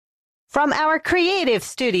From our creative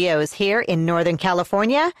studios here in Northern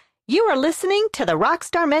California, you are listening to the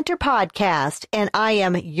Rockstar Mentor Podcast, and I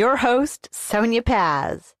am your host, Sonia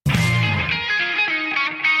Paz.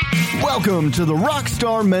 Welcome to the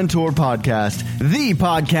Rockstar Mentor Podcast, the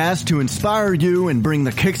podcast to inspire you and bring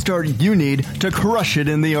the kickstart you need to crush it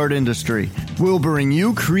in the art industry. We'll bring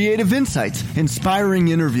you creative insights, inspiring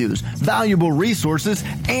interviews, valuable resources,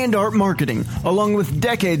 and art marketing, along with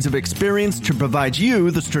decades of experience to provide you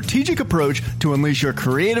the strategic approach to unleash your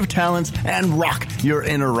creative talents and rock your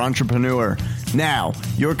inner entrepreneur. Now,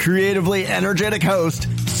 your creatively energetic host,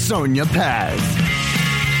 Sonia Paz.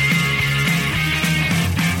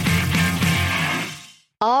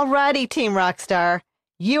 Alrighty, Team Rockstar,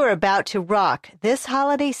 you are about to rock this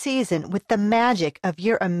holiday season with the magic of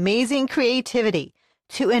your amazing creativity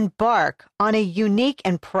to embark on a unique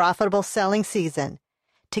and profitable selling season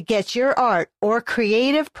to get your art or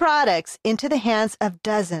creative products into the hands of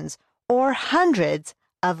dozens or hundreds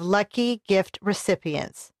of lucky gift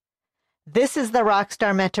recipients. This is the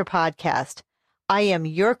Rockstar Mentor Podcast. I am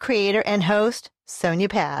your creator and host, Sonia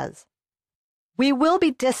Paz. We will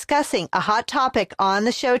be discussing a hot topic on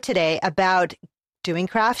the show today about doing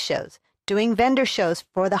craft shows, doing vendor shows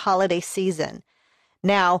for the holiday season.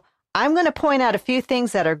 Now, I'm going to point out a few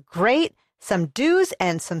things that are great, some do's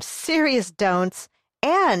and some serious don'ts,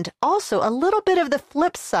 and also a little bit of the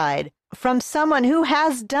flip side from someone who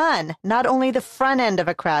has done not only the front end of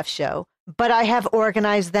a craft show, but I have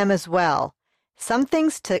organized them as well. Some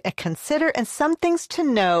things to consider and some things to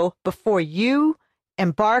know before you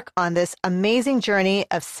embark on this amazing journey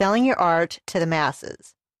of selling your art to the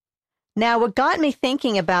masses. Now, what got me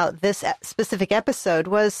thinking about this specific episode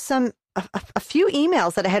was a few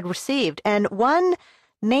emails that I had received, and one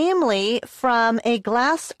namely from a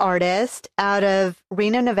glass artist out of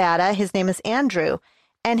Reno, Nevada. His name is Andrew,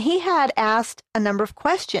 and he had asked a number of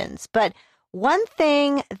questions, but one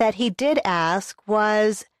thing that he did ask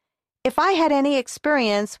was if I had any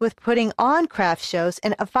experience with putting on craft shows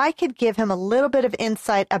and if I could give him a little bit of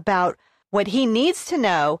insight about what he needs to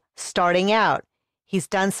know starting out. He's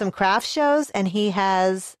done some craft shows and he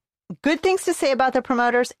has good things to say about the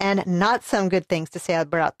promoters and not some good things to say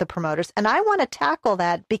about the promoters. And I want to tackle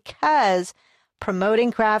that because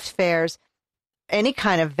promoting craft fairs, any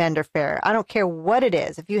kind of vendor fair, I don't care what it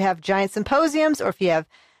is. If you have giant symposiums or if you have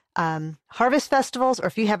harvest festivals or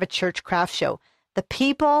if you have a church craft show, the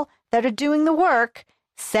people that are doing the work,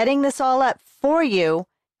 setting this all up for you,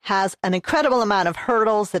 has an incredible amount of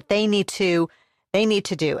hurdles that they need to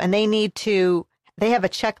do. And they have a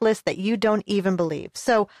checklist that you don't even believe.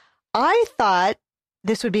 So I thought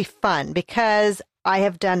this would be fun because I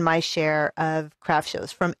have done my share of craft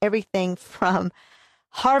shows, from everything from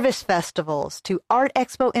harvest festivals to Art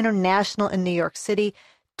Expo International in New York City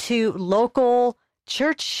to local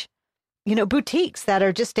church, boutiques that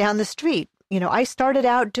are just down the street. I started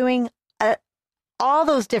out doing all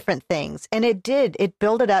those different things, and it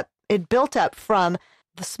built up from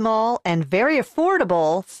the small and very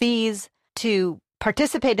affordable fees to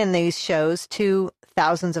participate in these shows to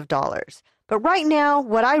thousands of dollars. But right now,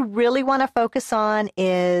 what I really want to focus on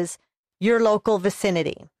is your local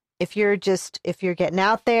vicinity. If you're getting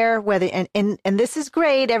out there, and this is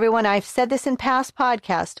great, everyone, I've said this in past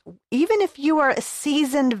podcasts, even if you are a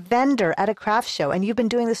seasoned vendor at a craft show and you've been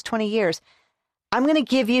doing this 20 years, I'm going to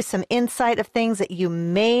give you some insight of things that you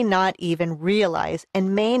may not even realize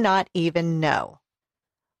and may not even know.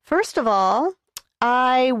 First of all,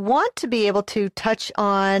 I want to be able to touch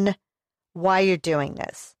on why you're doing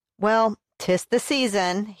this. Well, 'tis the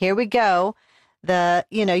season. Here we go.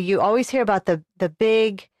 You always hear about the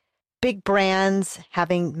big brands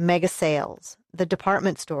having mega sales, the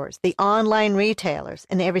department stores, the online retailers,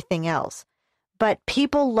 and everything else. But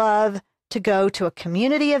people love to go to a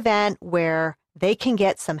community event where they can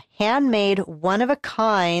get some handmade,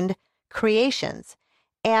 one-of-a-kind creations.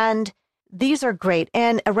 And these are great.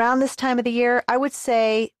 And around this time of the year, I would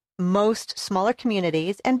say most smaller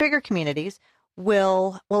communities and bigger communities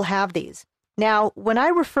will have these. Now, when I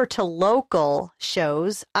refer to local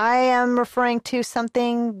shows, I am referring to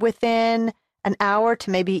something within an hour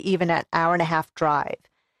to maybe even an hour and a half drive.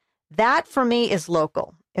 That, for me, is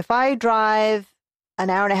local. If I drive an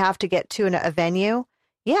hour and a half to get to a venue,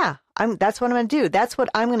 that's what I'm going to do. That's what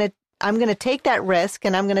I'm going to take that risk,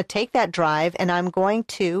 and I'm going to take that drive, and I'm going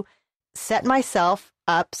to set myself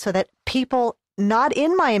up so that people not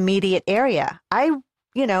in my immediate area, I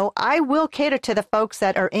will cater to the folks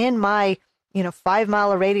that are in my,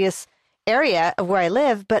 5-mile radius area of where I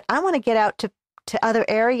live, but I want to get out to other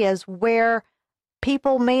areas where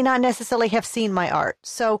people may not necessarily have seen my art.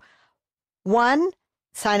 So one,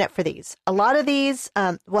 sign up for these. A lot of these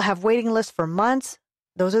will have waiting lists for months.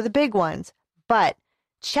 Those are the big ones. But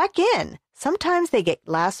check in. Sometimes they get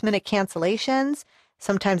last-minute cancellations.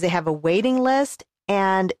 Sometimes they have a waiting list.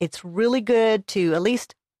 And it's really good to at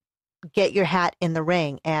least get your hat in the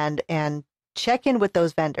ring and check in with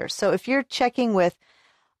those vendors. So if you're checking with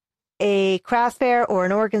a craft fair or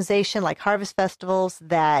an organization like Harvest Festivals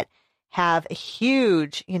that have a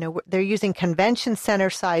huge, they're using convention center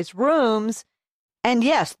size rooms. And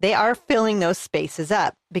yes, they are filling those spaces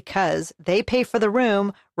up because they pay for the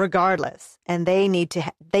room regardless. And they need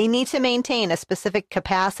to maintain a specific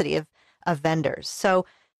capacity of vendors. So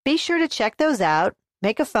be sure to check those out,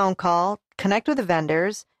 make a phone call, connect with the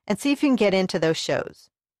vendors, and see if you can get into those shows.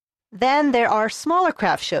 Then there are smaller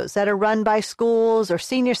craft shows that are run by schools or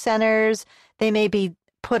senior centers. They may be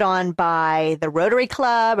put on by the Rotary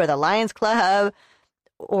Club or the Lions Club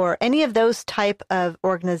or any of those type of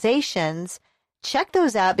organizations. Check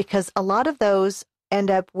those out because a lot of those end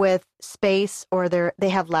up with space or they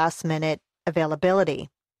have last minute availability.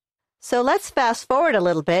 So let's fast forward a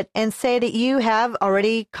little bit and say that you have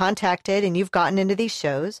already contacted and you've gotten into these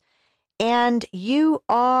shows and you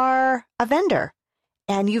are a vendor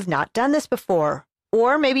and you've not done this before,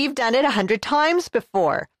 or maybe you've done it 100 times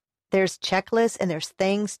before. There's checklists and there's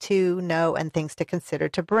things to know and things to consider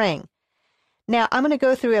to bring. Now, I'm going to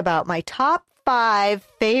go through about my top 5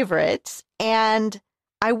 favorites, and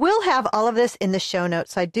I will have all of this in the show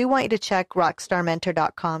notes. So I do want you to check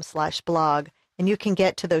rockstarmentor.com/blog, and you can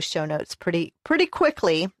get to those show notes pretty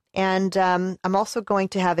quickly. And I'm also going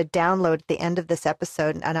to have a download at the end of this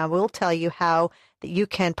episode, and I will tell you how that you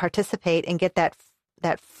can participate and get that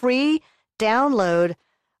free download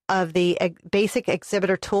of the basic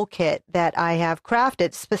exhibitor toolkit that I have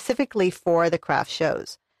crafted specifically for the craft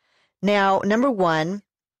shows. Now, number 1,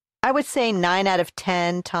 I would say 9 out of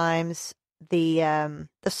 10 times the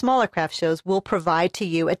smaller craft shows will provide to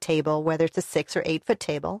you a table, whether it's a 6 or 8 foot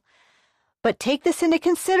table. But take this into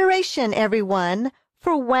consideration, everyone,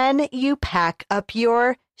 for when you pack up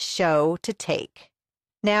your show to take.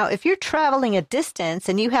 Now, if you're traveling a distance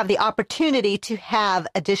and you have the opportunity to have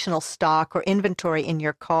additional stock or inventory in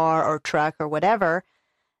your car or truck or whatever,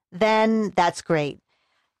 then that's great.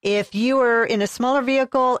 If you are in a smaller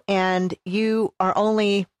vehicle and you are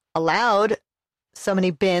only allowed so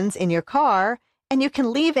many bins in your car and you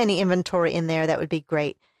can leave any inventory in there, that would be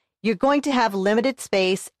great. You're going to have limited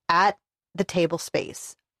space at the table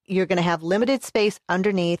space. You're going to have limited space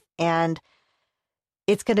underneath, and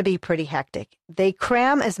it's going to be pretty hectic. They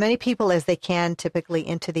cram as many people as they can typically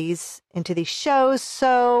into these shows,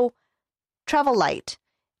 so travel light.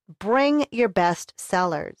 Bring your best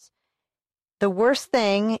sellers. The worst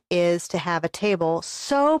thing is to have a table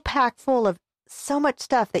so packed full of so much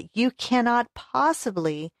stuff that you cannot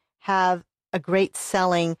possibly have a great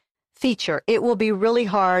selling feature. It will be really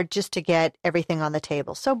hard just to get everything on the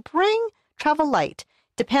table. So bring travel light.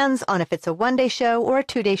 Depends on if it's a 1-day show or a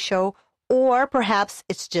 2-day show, or perhaps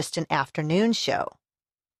it's just an afternoon show.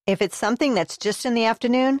 If it's something that's just in the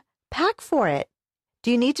afternoon, pack for it.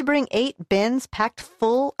 Do you need to bring 8 bins packed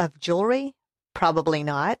full of jewelry? Probably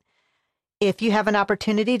not. If you have an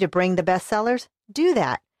opportunity to bring the best sellers, do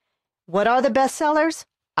that. What are the best sellers?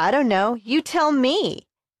 I don't know. You tell me.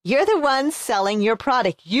 You're the one selling your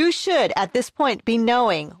product. You should, at this point, be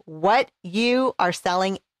knowing what you are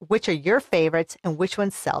selling, which are your favorites, and which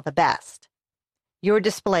ones sell the best. Your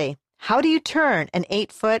display. How do you turn an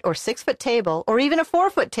 8-foot or 6-foot table, or even a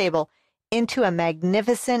 4-foot table, into a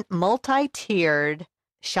magnificent multi-tiered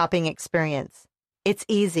shopping experience? It's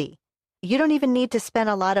easy. You don't even need to spend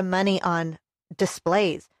a lot of money on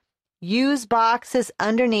displays. Use boxes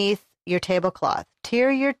underneath your tablecloth.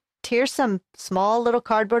 Tier some small little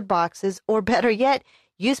cardboard boxes, or better yet,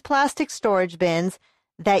 use plastic storage bins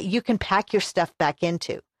that you can pack your stuff back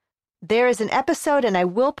into. There is an episode, and I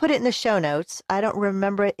will put it in the show notes. I don't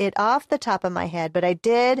remember it off the top of my head, but I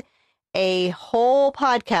did a whole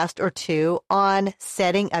podcast or 2 on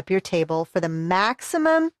setting up your table for the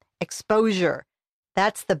maximum exposure.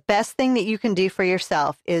 That's the best thing that you can do for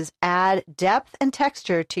yourself, is add depth and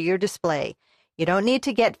texture to your display. You don't need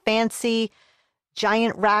to get fancy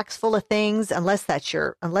giant racks full of things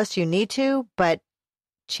unless you need to, but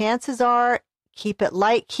chances are keep it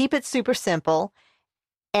light, keep it super simple,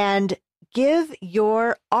 and give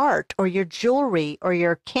your art or your jewelry or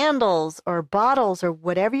your candles or bottles or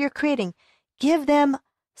whatever you're creating, give them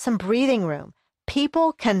some breathing room.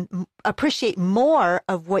 People can appreciate more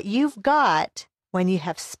of what you've got when you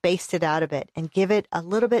have spaced it out a bit and give it a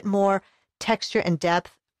little bit more texture and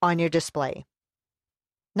depth on your display.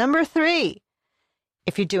 Number 3,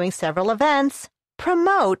 if you're doing several events,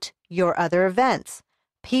 promote your other events.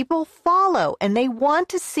 People follow and they want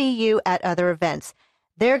to see you at other events.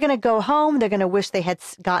 They're going to go home. They're going to wish they had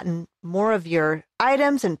gotten more of your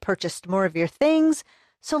items and purchased more of your things.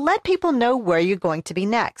 So let people know where you're going to be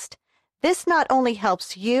next. This not only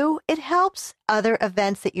helps you, it helps other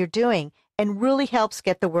events that you're doing and really helps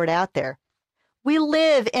get the word out there. We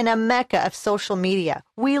live in a mecca of social media.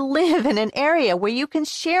 We live in an area where you can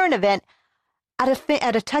share an event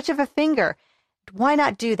at a touch of a finger. Why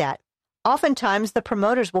not do that? Oftentimes, the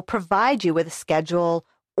promoters will provide you with a schedule,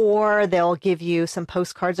 or they'll give you some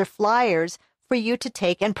postcards or flyers for you to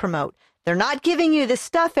take and promote. They're not giving you this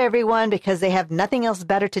stuff, everyone, because they have nothing else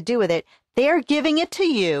better to do with it. They're giving it to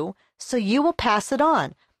you so you will pass it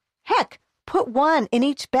on. Heck, put one in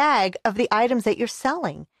each bag of the items that you're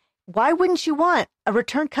selling. Why wouldn't you want a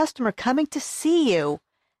return customer coming to see you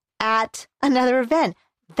at another event?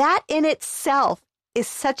 That in itself is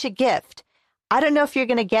such a gift. I don't know if you're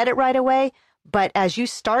going to get it right away, but as you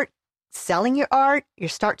start selling your art, you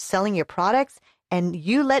start selling your products, and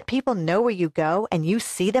you let people know where you go and you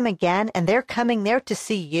see them again and they're coming there to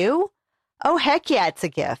see you, oh, heck yeah, it's a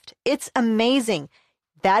gift. It's amazing.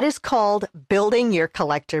 That is called building your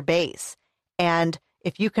collector base. And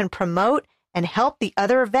if you can promote and help the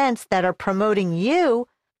other events that are promoting you,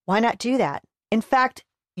 why not do that? In fact,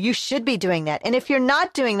 you should be doing that. And if you're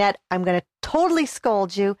not doing that, I'm going to totally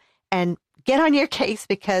scold you and get on your case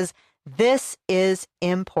because this is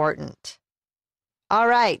important. All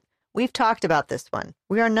right. We've talked about this one.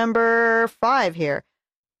 We are number 5 here.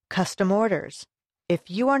 Custom orders. If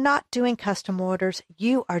you are not doing custom orders,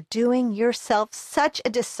 you are doing yourself such a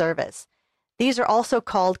disservice. These are also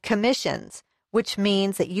called commissions, which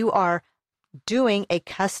means that you are doing a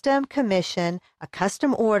custom commission, a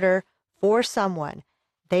custom order for someone.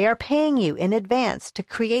 They are paying you in advance to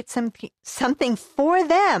create something for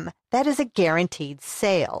them that is a guaranteed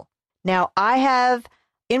sale. Now, I have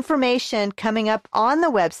information coming up on the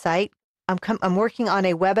website. I'm working on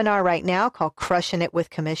a webinar right now called Crushing It with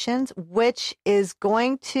Commissions, which is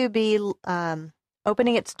going to be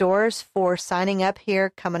opening its doors for signing up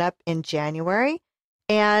here coming up in January.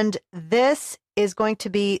 And this is going to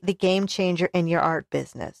be the game changer in your art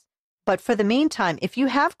business. But for the meantime, if you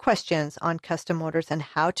have questions on custom orders and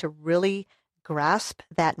how to really grasp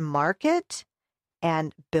that market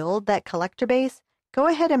and build that collector base, go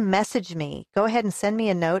ahead and message me. Go ahead and send me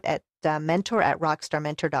a note at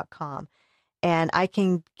mentor@rockstarmentor.com. And I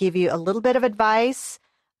can give you a little bit of advice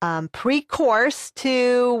pre-course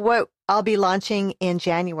to what I'll be launching in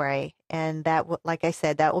January. And that, like I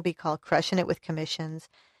said, that will be called Crushing It with Commissions,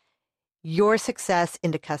 Your Success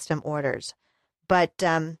into Custom Orders. But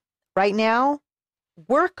right now,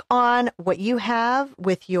 work on what you have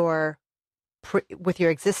with your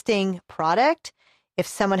existing product. If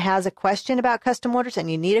someone has a question about custom orders and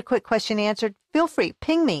you need a quick question answered, feel free,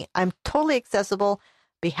 ping me. I'm totally accessible.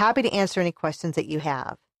 Be happy to answer any questions that you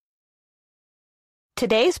have.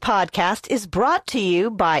 Today's podcast is brought to you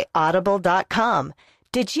by Audible.com.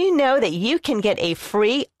 Did you know that you can get a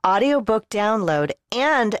free audiobook download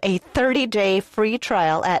and a 30-day free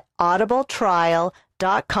trial at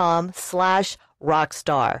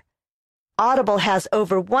audibletrial.com/rockstar? Audible has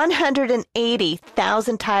over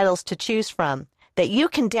 180,000 titles to choose from that you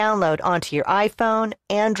can download onto your iPhone,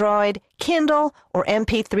 Android, Kindle, or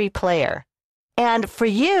MP3 player. And for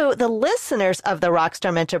you, the listeners of the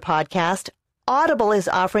Rockstar Mentor podcast, Audible is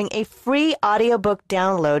offering a free audiobook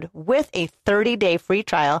download with a 30-day free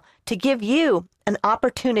trial to give you an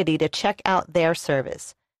opportunity to check out their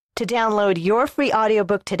service. To download your free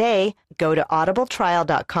audiobook today, go to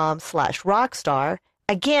audibletrial.com/rockstar.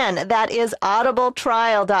 Again, that is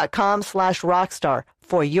audibletrial.com/rockstar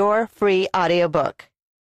for your free audiobook.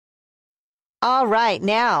 All right,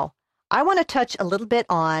 now I want to touch a little bit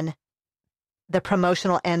on the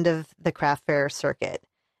promotional end of the craft fair circuit.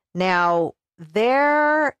 Now,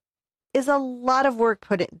 there is a lot of work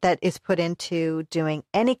that is put into doing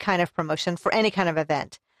any kind of promotion for any kind of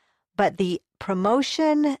event. But the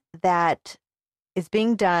promotion that is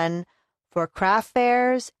being done for craft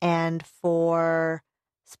fairs and for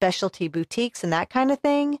specialty boutiques and that kind of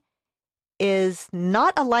thing is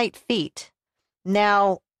not a light feat.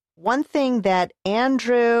 Now, one thing that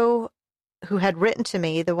Andrew, who had written to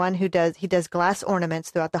me, the one who does glass ornaments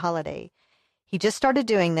throughout the holiday, he just started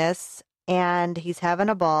doing this and he's having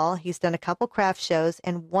a ball. He's done a couple craft shows,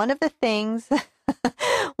 and one of the things,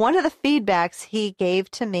 one of the feedbacks he gave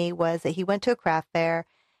to me was that he went to a craft fair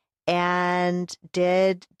and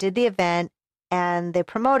did the event, and the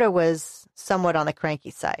promoter was somewhat on the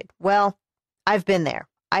cranky side. Well, I've been there.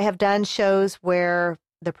 I have done shows where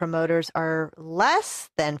the promoters are less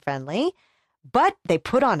than friendly, but they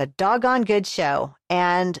put on a doggone good show.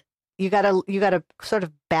 And you gotta sort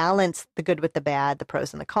of balance the good with the bad, the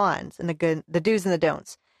pros and the cons, and the do's and the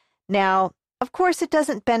don'ts. Now, of course, it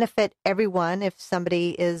doesn't benefit everyone if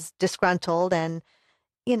somebody is disgruntled and,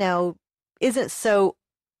 isn't so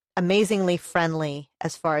amazingly friendly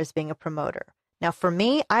as far as being a promoter. Now, for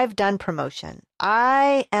me, I've done promotion.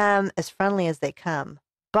 I am as friendly as they come,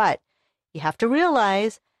 but you have to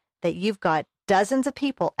realize that you've got dozens of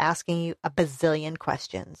people asking you a bazillion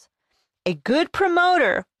questions. A good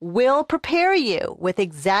promoter will prepare you with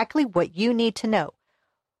exactly what you need to know.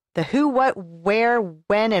 The who, what, where,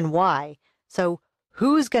 when, and why. So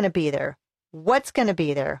who's going to be there? What's going to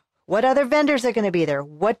be there? What other vendors are going to be there?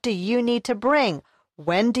 What do you need to bring?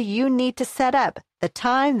 When do you need to set up? The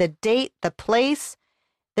time, the date, the place.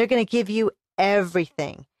 They're going to give you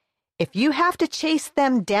everything. If you have to chase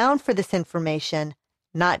them down for this information,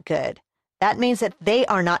 not good. That means that they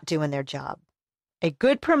are not doing their job. A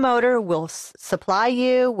good promoter will supply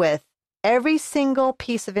you with every single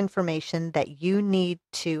piece of information that you need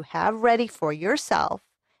to have ready for yourself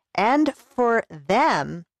and for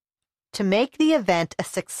them to make the event a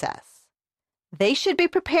success. They should be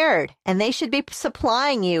prepared, and they should be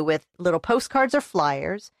supplying you with little postcards or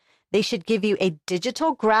flyers. They should give you a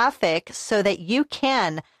digital graphic so that you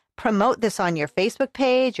can promote this on your Facebook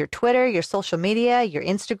page, your Twitter, your social media, your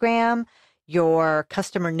Instagram, your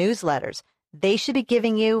customer newsletters. They should be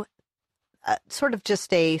giving you sort of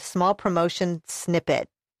just a small promotion snippet,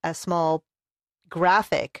 a small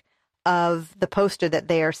graphic of the poster that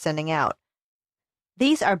they are sending out.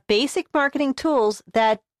 These are basic marketing tools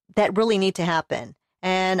that really need to happen.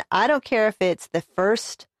 And I don't care if it's the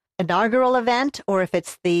first inaugural event or if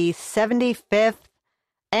it's the 75th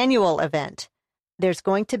annual event. There's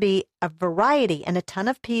going to be a variety and a ton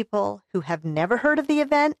of people who have never heard of the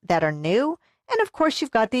event that are new. And of course,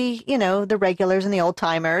 you've got the regulars and the old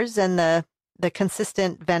timers and the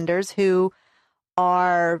consistent vendors who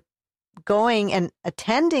are going and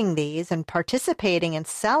attending these and participating and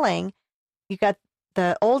selling. You got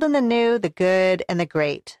the old and the new, the good and the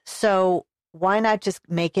great. So why not just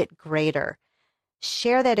make it greater?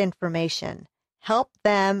 Share that information. Help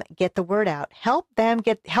them get the word out. Help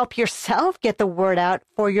yourself get the word out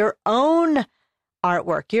for your own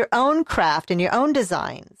artwork, your own craft, and your own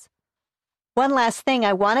designs. One last thing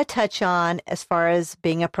I want to touch on as far as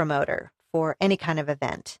being a promoter for any kind of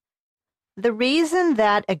event. The reason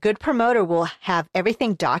that a good promoter will have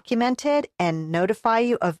everything documented and notify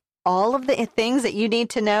you of all of the things that you need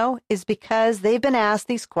to know is because they've been asked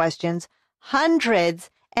these questions hundreds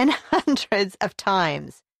and hundreds of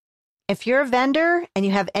times. If you're a vendor and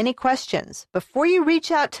you have any questions, before you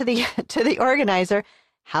reach out to the organizer,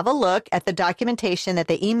 have a look at the documentation that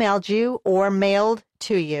they emailed you or mailed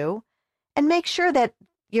to you and make sure that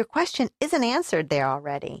your question isn't answered there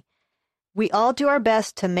already. We all do our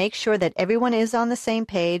best to make sure that everyone is on the same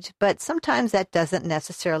page, but sometimes that doesn't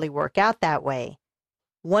necessarily work out that way.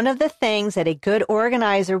 One of the things that a good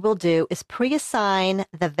organizer will do is pre-assign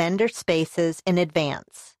the vendor spaces in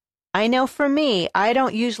advance. I know for me, I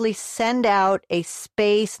don't usually send out a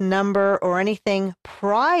space number or anything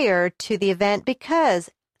prior to the event because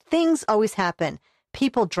things always happen.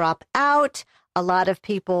 People drop out. A lot of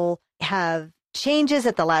people have changes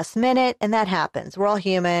at the last minute, and that happens. We're all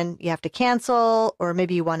human. You have to cancel, or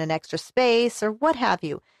maybe you want an extra space, or what have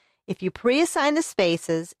you. If you pre-assign the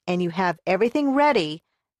spaces and you have everything ready,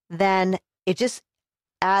 then it just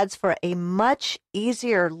adds for a much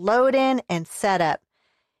easier load in and setup.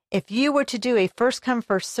 If you were to do a first come,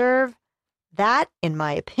 first serve, that, in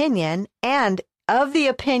my opinion, and of the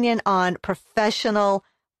opinion on professional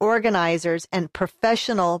organizers and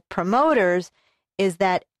professional promoters, is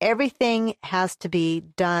that everything has to be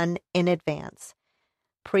done in advance.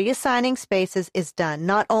 Pre-assigning spaces is done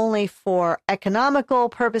not only for economical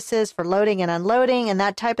purposes, for loading and unloading and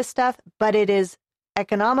that type of stuff, but it is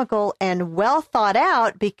economical and well thought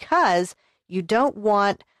out because you don't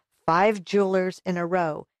want 5 jewelers in a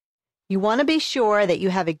row. You want to be sure that you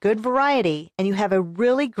have a good variety and you have a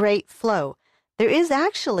really great flow. There is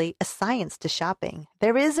actually a science to shopping.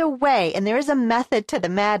 There is a way and there is a method to the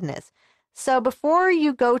madness. So before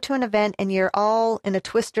you go to an event and you're all in a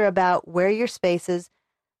twister about where your space is,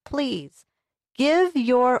 please give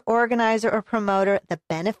your organizer or promoter the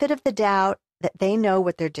benefit of the doubt that they know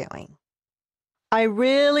what they're doing. I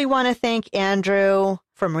really want to thank Andrew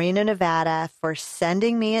from Reno, Nevada for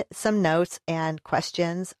sending me some notes and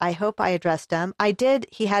questions. I hope I addressed them. I did.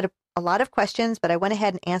 He had a lot of questions, but I went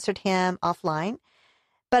ahead and answered him offline.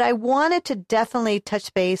 But I wanted to definitely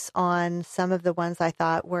touch base on some of the ones I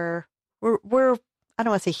thought were I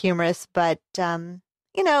don't want to say humorous, but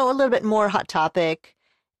a little bit more hot topic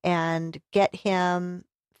and get him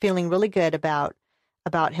feeling really good about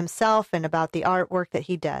himself and about the artwork that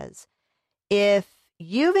he does. If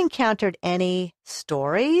you've encountered any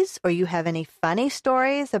stories or you have any funny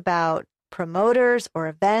stories about promoters or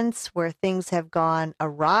events where things have gone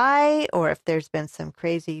awry, or if there's been some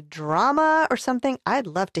crazy drama or something, I'd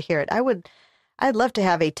love to hear it. I'd love to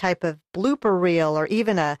have a type of blooper reel or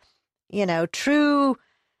even a, true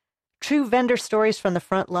vendor stories from the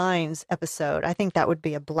front lines episode. I think that would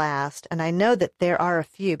be a blast. And I know that there are a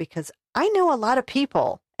few because I know a lot of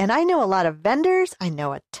people and I know a lot of vendors. I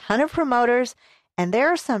know a ton of promoters. And there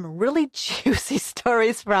are some really juicy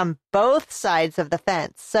stories from both sides of the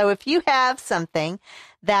fence. So if you have something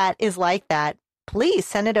that is like that, please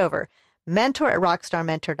send it over.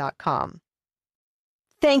 mentor@rockstarmentor.com.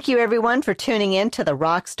 Thank you, everyone, for tuning in to the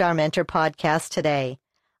Rockstar Mentor podcast today.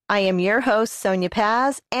 I am your host, Sonia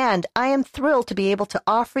Paz, and I am thrilled to be able to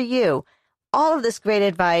offer you all of this great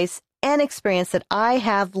advice and experience that I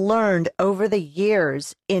have learned over the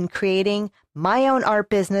years in creating my own art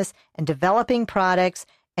business and developing products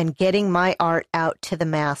and getting my art out to the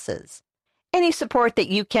masses. Any support that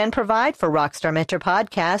you can provide for Rockstar Mentor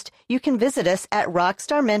Podcast, you can visit us at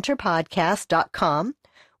rockstarmentorpodcast.com.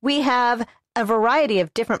 We have a variety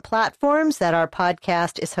of different platforms that our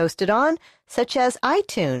podcast is hosted on, such as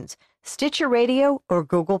iTunes, Stitcher Radio, or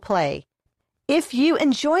Google Play. If you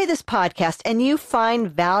enjoy this podcast and you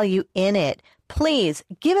find value in it, please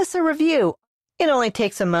give us a review. It only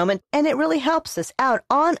takes a moment, and it really helps us out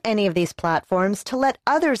on any of these platforms to let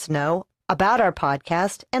others know about our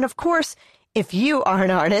podcast. And of course, if you are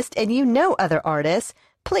an artist and you know other artists,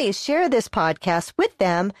 please share this podcast with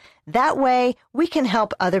them. That way, we can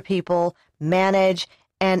help other people manage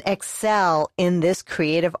and excel in this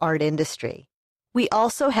creative art industry. We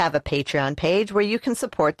also have a Patreon page where you can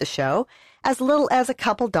support the show as little as a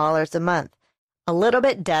couple dollars a month. A little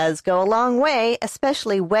bit does go a long way,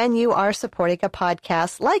 especially when you are supporting a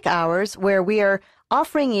podcast like ours, where we are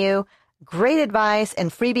offering you great advice and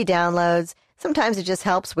freebie downloads. Sometimes it just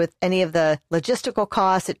helps with any of the logistical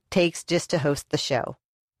costs it takes just to host the show.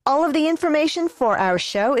 All of the information for our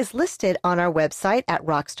show is listed on our website at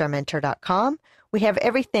rockstarmentor.com. We have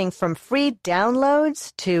everything from free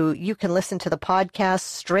downloads to you can listen to the podcast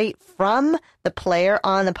straight from the player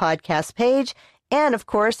on the podcast page. And of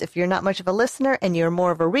course, if you're not much of a listener and you're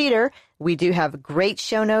more of a reader, we do have great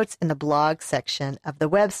show notes in the blog section of the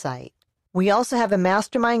website. We also have a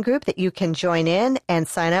mastermind group that you can join in and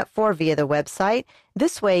sign up for via the website.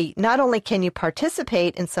 This way, not only can you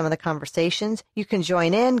participate in some of the conversations, you can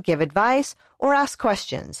join in, give advice, or ask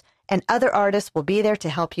questions, and other artists will be there to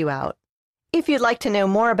help you out. If you'd like to know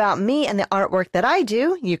more about me and the artwork that I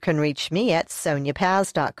do, you can reach me at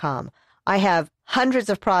soniapaz.com. I have hundreds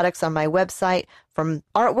of products on my website from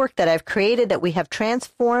artwork that I've created that we have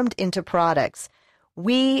transformed into products.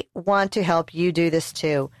 We want to help you do this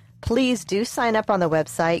too. Please do sign up on the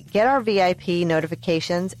website, get our VIP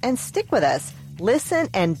notifications, and stick with us. Listen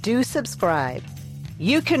and do subscribe.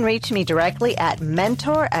 You can reach me directly at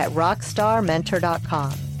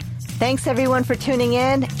mentor@rockstarmentor.com. Thanks everyone for tuning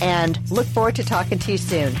in and look forward to talking to you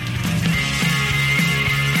soon.